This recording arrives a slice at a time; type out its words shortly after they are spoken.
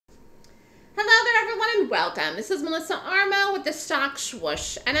welcome. This is Melissa Armo with the Stock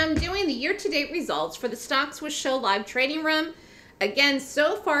Swoosh, and I'm doing the year-to-date results for the Stock Swoosh Show live trading room. Again,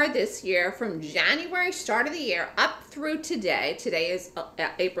 so far this year, from January, start of the year, up through today. Today is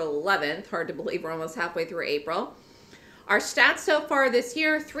April 11th. Hard to believe we're almost halfway through April. Our stats so far this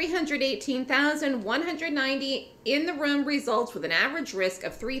year, 318,190 in the room results with an average risk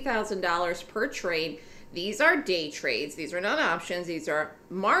of $3,000 per trade. These are day trades. These are not options. These are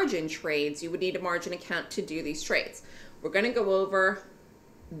margin trades. You would need a margin account to do these trades. We're going to go over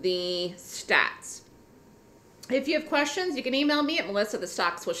the stats. If you have questions, you can email me at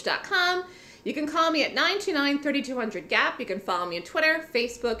melissa@thestockswoosh.com. You can call me at 929-3200-GAP. You can follow me on Twitter,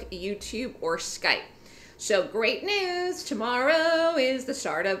 Facebook, YouTube, or Skype. So great news. Tomorrow is the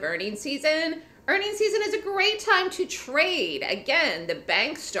start of earnings season. Earnings season is a great time to trade. Again, the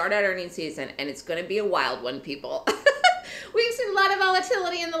banks start out earnings season, and it's going to be a wild one, people. We've seen a lot of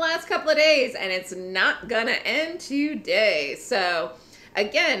volatility in the last couple of days, and it's not going to end today. So,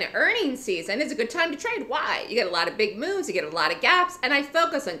 again, earnings season is a good time to trade. Why? You get a lot of big moves, you get a lot of gaps, and I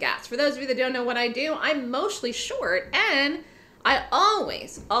focus on gaps. For those of you that don't know what I do, I'm mostly short, and I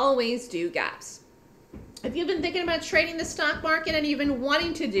always do gaps. If you've been thinking about trading the stock market and you've been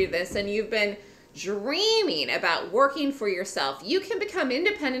wanting to do this and you've been dreaming about working for yourself, you can become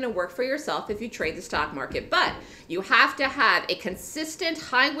independent and work for yourself if you trade the stock market. But you have to have a consistent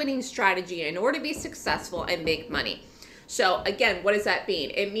high winning strategy in order to be successful and make money. So again, what does that mean?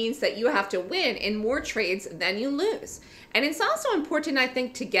 It means that you have to win in more trades than you lose. And it's also important, I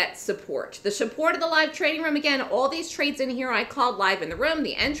think, to get support. The support of the live trading room, again, all these trades in here I called live in the room,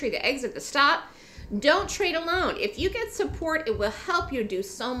 the entry, the exit, the stop. Don't trade alone. If you get support, it will help you do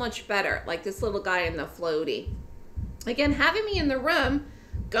so much better, like this little guy in the floaty. Again, having me in the room,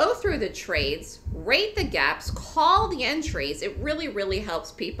 go through the trades, rate the gaps, call the entries. It really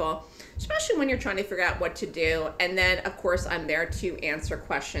helps people, especially when you're trying to figure out what to do. And then, of course, I'm there to answer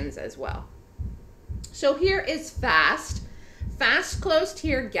questions as well. So here is fast. Fast closed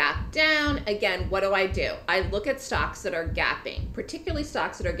here, gap down. Again, what do? I look at stocks that are gapping, particularly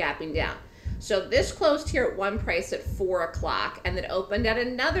stocks that are gapping down. So this closed here at one price at 4 o'clock and then opened at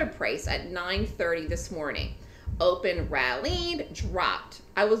another price at 9:30 this morning. Open, rallied, dropped.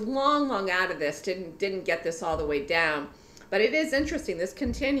 I was long out of this, didn't get this all the way down. But it is interesting. This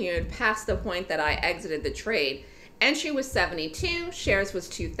continued past the point that I exited the trade. Entry was 72, shares was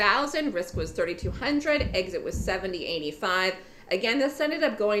 2,000, risk was 3,200, exit was 70.85. Again, this ended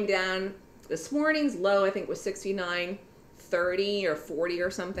up going down. This morning's low, I think, was 69.30 or 40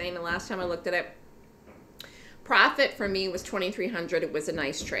 or something the last time I looked at it. Profit for me was 2,300. It was a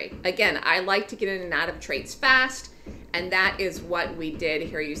nice trade. Again, I like to get in and out of trades fast, and that is what we did.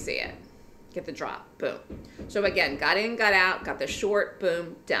 Here you see it. Get the drop, boom. So again, got in, got out, got the short,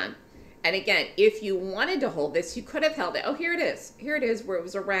 boom, done. And again, if you wanted to hold this, you could have held it. Oh, here it is. Here it is where it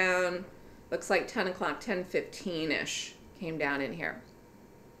was around, looks like 10 o'clock, 10:15-ish, came down in here.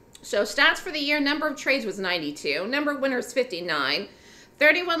 So stats for the year, number of trades was 92, number of winners 59,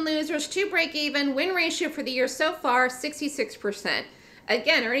 31 losers, 2 break even, win ratio for the year so far 66%.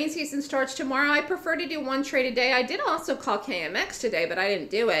 Again, earnings season starts tomorrow. I prefer to do 1 trade a day. I did also call KMX today, but I didn't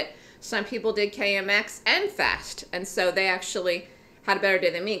do it. Some people did KMX and fast, and so they actually had a better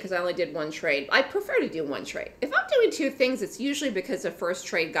day than me because I only did 1 trade. I prefer to do 1 trade. If I'm doing 2 things, it's usually because the first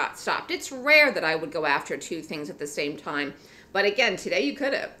trade got stopped. It's rare that I would go after 2 things at the same time. But again, today you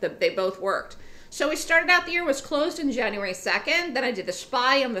could have. They both worked. So we started out the year, was closed on January 2nd. Then I did the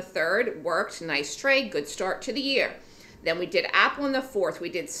SPY on the 3rd. Worked. Nice trade. Good start to the year. Then we did Apple on the 4th. We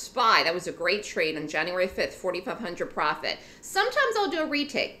did SPY. That was a great trade on January 5th, 4,500 profit. Sometimes I'll do a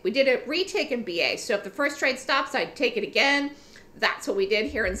retake. We did a retake in BA. So if the first trade stops, I'd take it again. That's what we did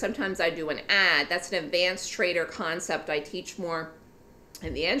here. And sometimes I do an add. That's an advanced trader concept I teach more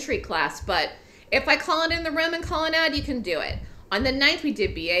in the entry class. But if I call it in the room and call an ad, you can do it. On the 9th, we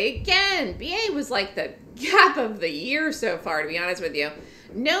did BA again. BA was like the gap of the year so far, to be honest with you.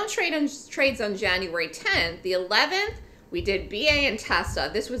 No trades on January 10th. The 11th, we did BA and Tesla.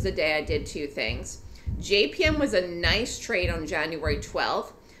 This was the day I did 2 things. JPM was a nice trade on January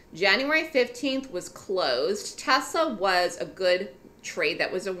 12th. January 15th was closed. Tesla was a good trade.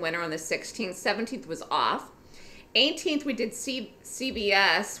 That was a winner on the 16th. 17th was off. 18th, we did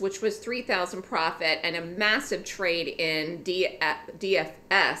CBS, which was 3,000 profit, and a massive trade in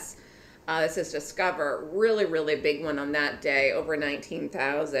DFS. This is Discover. Really big one on that day, over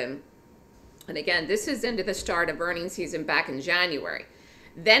 19,000. And again, this is into the start of earnings season back in January.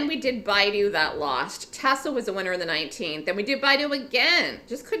 Then we did Baidu, that lost. Tesla was a winner on the 19th. Then we did Baidu again.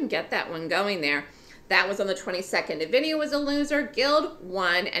 Just couldn't get that one going there. That was on the 22nd. Nvidia was a loser. Guild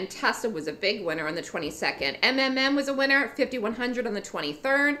won, and Tesla was a big winner on the 22nd. MMM was a winner, 5,100 on the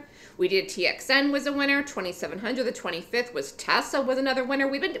 23rd. We did TXN was a winner, 2,700. The 25th was Tesla was another winner.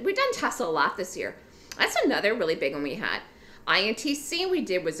 We've done Tesla a lot this year. That's another really big one we had. INTC we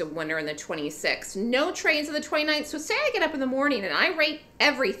did was a winner in the 26th. No trades on the 29th. So say I get up in the morning and I rate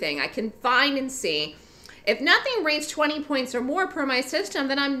everything I can find and see. If nothing rates 20 points or more per my system,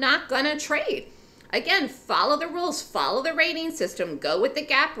 then I'm not going to trade. Again, follow the rules, follow the rating system, go with the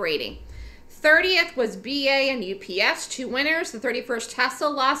gap rating. 30th was BA and UPS, 2 winners. The 31st, Tesla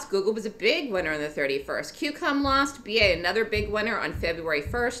lost. Google was a big winner on the 31st. QCOM lost. BA, another big winner on February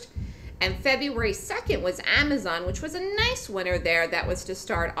 1st. And February 2nd was Amazon, which was a nice winner there. That was to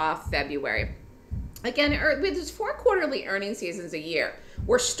start off February. Again, there's 4 quarterly earnings seasons a year.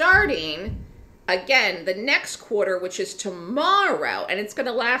 We're starting, again, the next quarter, which is tomorrow, and it's going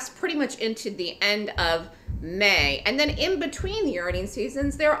to last pretty much into the end of May. And then in between the earnings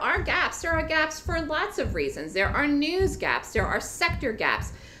seasons, there are gaps. There are gaps for lots of reasons. There are news gaps. There are sector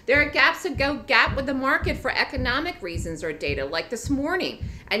gaps. There are gaps that go gap with the market for economic reasons or data, like this morning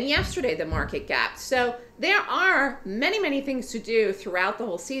and yesterday the market gap. So there are many, many things to do throughout the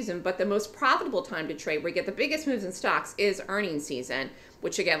whole season, but the most profitable time to trade, where you get the biggest moves in stocks, is earnings season,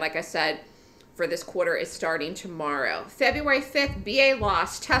 which again, like I said, for this quarter is starting tomorrow. February 5th, BA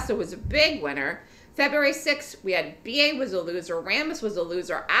lost. Tesla was a big winner. February 6th, we had BA was a loser, Rambus was a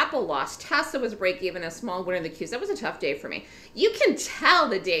loser, Apple lost, Tesla was break even, a small winner in the Qs. That was a tough day for me. You can tell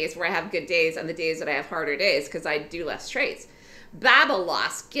the days where I have good days and the days that I have harder days because I do less trades. Babel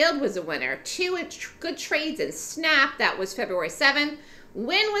lost, Guild was a winner, 2 good trades in Snap, that was February 7th.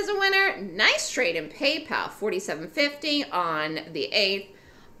 Win was a winner, nice trade in PayPal, 47.50 on the 8th.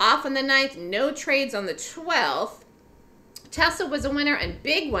 Off on the 9th, no trades on the 12th. Tesla was a winner and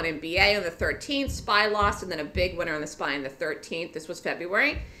big one in BA on the 13th. SPY lost and then a big winner on the SPY on the 13th. This was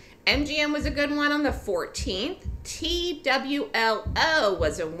February. MGM was a good one on the 14th. TWLO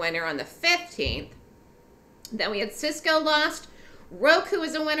was a winner on the 15th. Then we had Cisco lost. Roku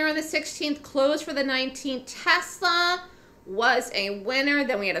was a winner on the 16th. Closed for the 19th. Tesla was a winner.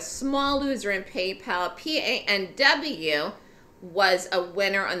 Then we had a small loser in PayPal. PANW was a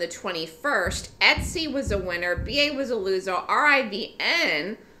winner on the 21st. Etsy was a winner. BA was a loser.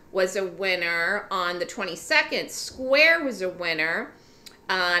 RIVN was a winner on the 22nd. Square was a winner.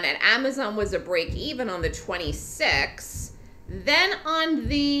 And Amazon was a break even on the 26th. Then on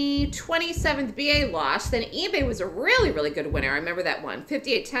the 27th, BA lost. Then eBay was a really, really good winner. I remember that one.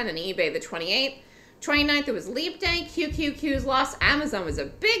 58.10 on eBay the 28th. 29th, it was Leap Day. QQQ's lost. Amazon was a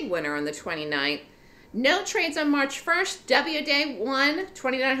big winner on the 29th. No trades on March 1st. W Day won,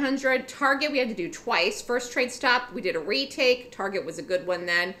 2,900. Target we had to do twice. First trade stopped. We did a retake. Target was a good one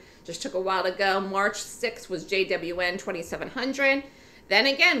then. Just took a while to go. March 6th was JWN, 2,700. Then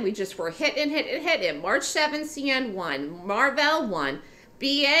again, we just were hit and hit and hit it. March 7th, CN won. Marvell won.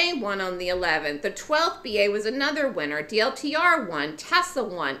 BA won on the 11th. The 12th, BA was another winner. DLTR won. Tesla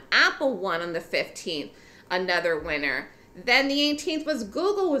won. Apple won on the 15th. Another winner. Then the 18th was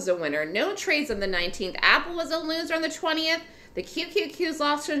Google was a winner. No trades on the 19th. Apple was a loser on the 20th. The QQQs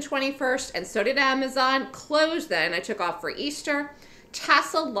lost on the 21st, and so did Amazon. Closed then. I took off for Easter.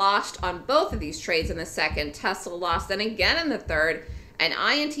 Tesla lost on both of these trades in the 2nd. Tesla lost then again in the 3rd. And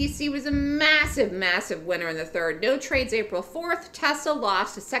INTC was a massive, massive winner in the 3rd. No trades April 4th. Tesla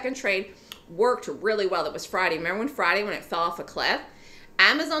lost. The 2nd trade worked really well. It was Friday. Remember when Friday when it fell off a cliff?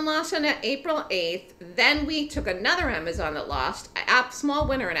 Amazon lost on April 8th. Then we took another Amazon that lost. Small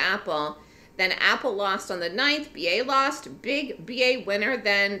winner in Apple. Then Apple lost on the 9th. BA lost. Big BA winner.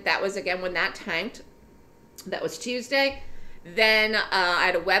 Then that was again when that tanked. That was Tuesday. Then I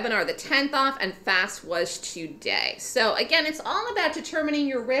had a webinar the 10th off, and fast was today. So again, it's all about determining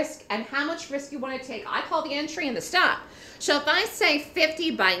your risk and how much risk you want to take. I call the entry and the stop. So if I say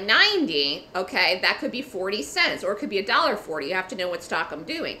 50 by 90, okay, that could be 40 cents, or it could be $1.40. You have to know what stock I'm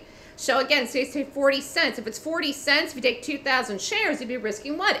doing. So again, say 40 cents. If it's 40 cents, if you take 2,000 shares, you'd be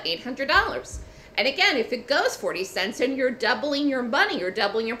risking what? $800. And again, if it goes 40 cents and you're doubling your money, you're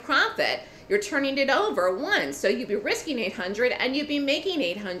doubling your profit, you're turning it over once. So you'd be risking 800 and you'd be making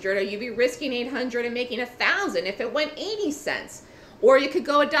 800, or you'd be risking 800 and making 1,000 if it went 80 cents. Or you could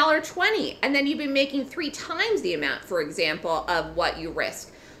go $1.20 and then you'd be making 3 times the amount, for example, of what you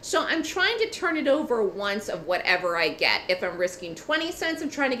risk. So I'm trying to turn it over once of whatever I get. If I'm risking 20 cents, I'm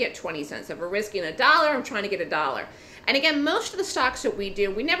trying to get 20 cents. If I'm risking $1, I'm trying to get $1. And again, most of the stocks that we do,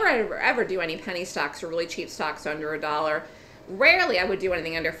 we never ever do any penny stocks or really cheap stocks under $1. Rarely I would do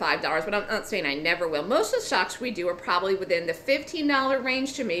anything under $5, but I'm not saying I never will. Most of the stocks we do are probably within the $15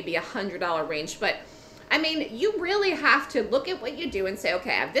 range to maybe $100 range. But I mean, you really have to look at what you do and say,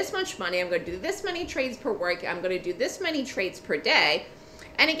 okay, I have this much money. I'm going to do this many trades per week. I'm going to do this many trades per day.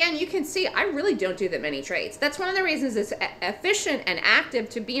 And again, you can see I really don't do that many trades. That's one of the reasons it's efficient and active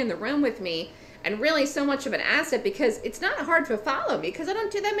to be in the room with me, and really so much of an asset, because it's not hard to follow me because I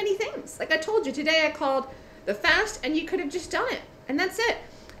don't do that many things. Like I told you today, I called the fast and you could have just done it. And that's it.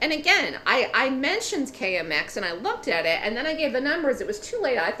 And again, I mentioned KMX and I looked at it and then I gave the numbers. It was too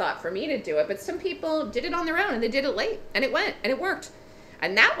late, I thought, for me to do it. But some people did it on their own and they did it late and it went and it worked.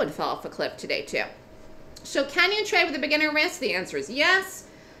 And that one fell off a cliff today too. So can you trade with a beginner risk? The answer is yes.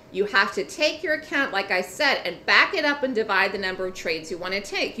 You have to take your account, like I said, and back it up and divide the number of trades you want to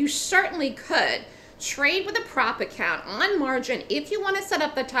take. You certainly could trade with a prop account on margin if you want to set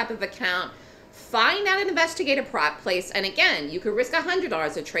up that type of account. Find out and investigate a prop place. And again, you could risk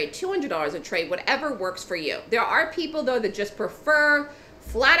 $100 a trade, $200 a trade, whatever works for you. There are people, though, that just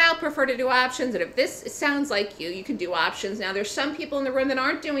flat out prefer to do options. And if this sounds like you can do options. Now, there's some people in the room that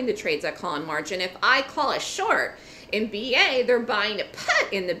aren't doing the trades I call on margin. If I call a short in BA, they're buying a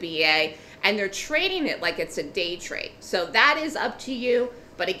put in the BA and they're trading it like it's a day trade. So that is up to you.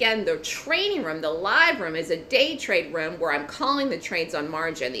 But again, the trading room, the live room, is a day trade room where I'm calling the trades on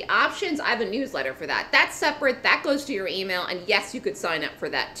margin. The options, I have a newsletter for that. That's separate. That goes to your email. And yes, you could sign up for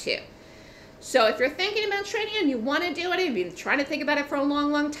that too. So if you're thinking about trading and you want to do it, and you've been trying to think about it for a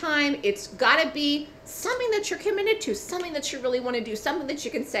long, long time, it's got to be something that you're committed to, something that you really want to do, something that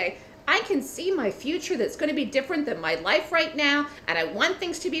you can say, I can see my future that's going to be different than my life right now, and I want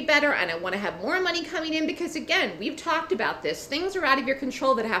things to be better, and I want to have more money coming in, because again, we've talked about this. Things are out of your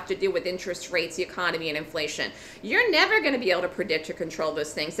control that have to do with interest rates, the economy, and inflation. You're never going to be able to predict or control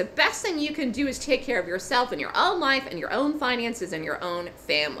those things. The best thing you can do is take care of yourself and your own life and your own finances and your own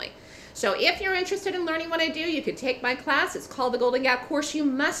family. So if you're interested in learning what I do, you can take my class. It's called the Golden Gap Course. You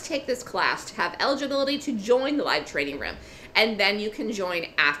must take this class to have eligibility to join the live trading room. And then you can join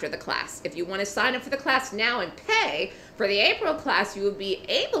after the class. If you want to sign up for the class now and pay for the April class, you will be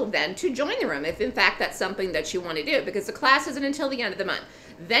able then to join the room if in fact that's something that you want to do, because the class isn't until the end of the month.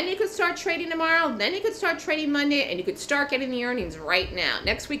 Then you could start trading tomorrow, then you could start trading Monday, and you could start getting the earnings right now.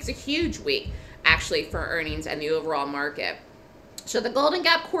 Next week's a huge week actually for earnings and the overall market. So the Golden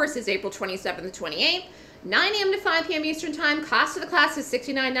Gap course is April 27th to 28th, 9 a.m. to 5 p.m. Eastern Time. Cost of the class is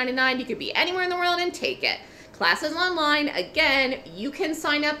 $69.99. You could be anywhere in the world and take it. Classes online. Again, you can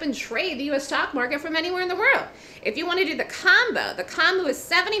sign up and trade the U.S. stock market from anywhere in the world. If you want to do the combo is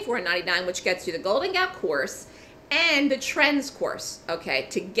 $74.99, which gets you the Golden Gap course and the Trends course, okay,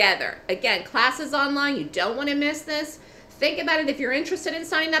 together. Again, classes online. You don't want to miss this. Think about it. If you're interested in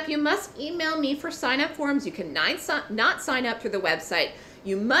signing up, you must email me for sign-up forms. You can not sign up through the website.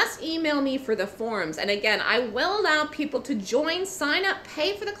 You must email me for the forms. And again, I will allow people to join, sign up,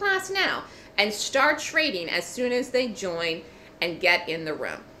 pay for the class now, and start trading as soon as they join and get in the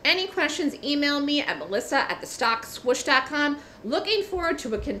room. Any questions, email me at melissa@thestockswoosh.com. Looking forward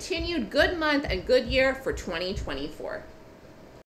to a continued good month and good year for 2024.